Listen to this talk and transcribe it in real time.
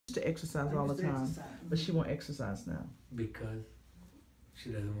to exercise all the time, but she won't exercise now. Because she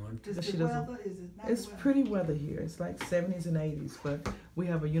doesn't want to. But Is she the doesn't. weather? Is it not It's weather? pretty weather here. It's like 70s and 80s, but we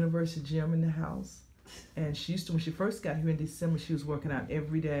have a university gym in the house. And she used to, when she first got here in December, she was working out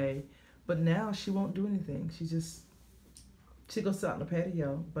every day. But now she won't do anything. She goes out on the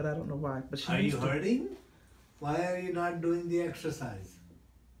patio, but I don't know why. But she Are you used to. hurting? Why are you not doing the exercise?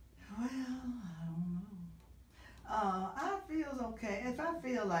 Well, I don't know. I feel okay. If I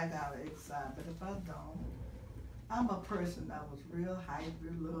feel like I'll exercise, but if I don't, I'm a person that was real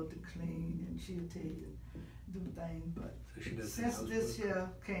hyper, love to clean, and she'll tell you do things. But So she does since housework? this year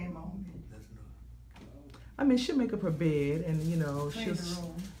came on me, Doesn't know. I mean, she'll make up her bed, and clean the she'll.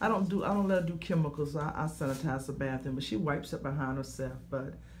 room. I don't let her do chemicals. I sanitize the bathroom, but she wipes up behind herself.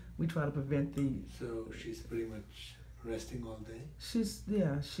 But we try to prevent the. So she's pretty much resting all day? She's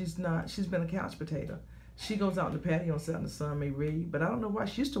not. She's been a couch potato. She goes out in the patio and sit in the sun, may read. But I don't know why.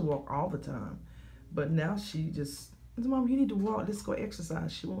 She used to walk all the time, but now she just. Mom, you need to walk. Let's go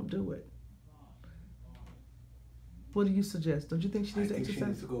exercise. She won't do it. What do you suggest? Don't you think she I needs to think she exercise?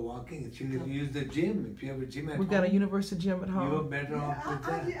 needs to go walking. She needs to use the gym. If you have a gym at We've home, got a university gym at you're home. better off with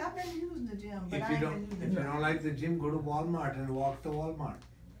that. I've been using the gym, but If I you ain't don't, been if using you it. don't like the gym, go to Walmart and walk to Walmart.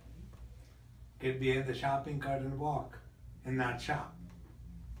 Get behind the shopping cart and walk, and not shop.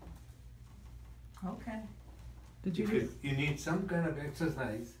 Okay. Did you? Because you need some kind of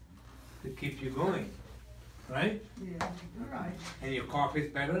exercise to keep you going, right? Yeah, you're right. And your cough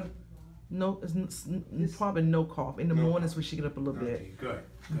is better. No, it's probably no cough in the No mornings cough. when she get up a little bit. Okay,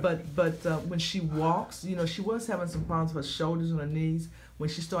 good. But when she walks, she was having some problems with her shoulders and her knees. When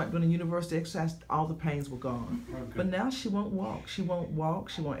she started doing the university exercise, all the pains were gone. Okay. But now she won't walk. She won't walk.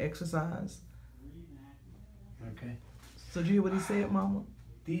 She won't exercise. Okay. So did you hear what he said, Mama?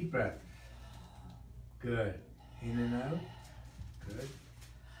 Deep breath. Good. In and out. Good.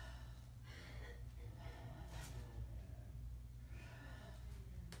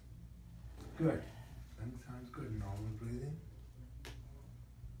 Good. That sounds good. Normal breathing.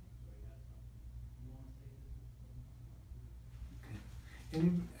 Okay.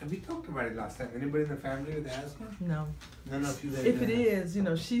 We talked about it last time. Anybody in the family with asthma? No. None of you guys. If it have.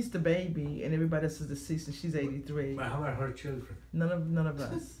 is, she's the baby, and everybody else is deceased, and she's 83. But how about her children? None of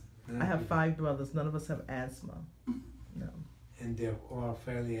us. I have 5 brothers. None of us have asthma. No. And they're all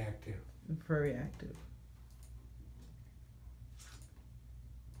fairly active. Very active.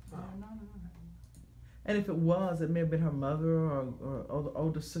 No. And if it was, it may have been her mother or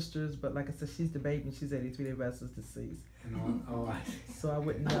older sisters. But like I said, she's the baby and she's 83. The rest is deceased. And all, I see. So I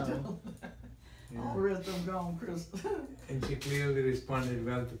wouldn't know. All the rest of them gone, Crystal. And she clearly responded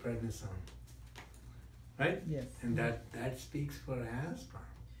well to prednisone. Right? Yes. And that speaks for asthma.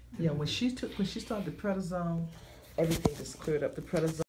 Yeah. When she started the prednisone, everything just cleared up. The prednisone.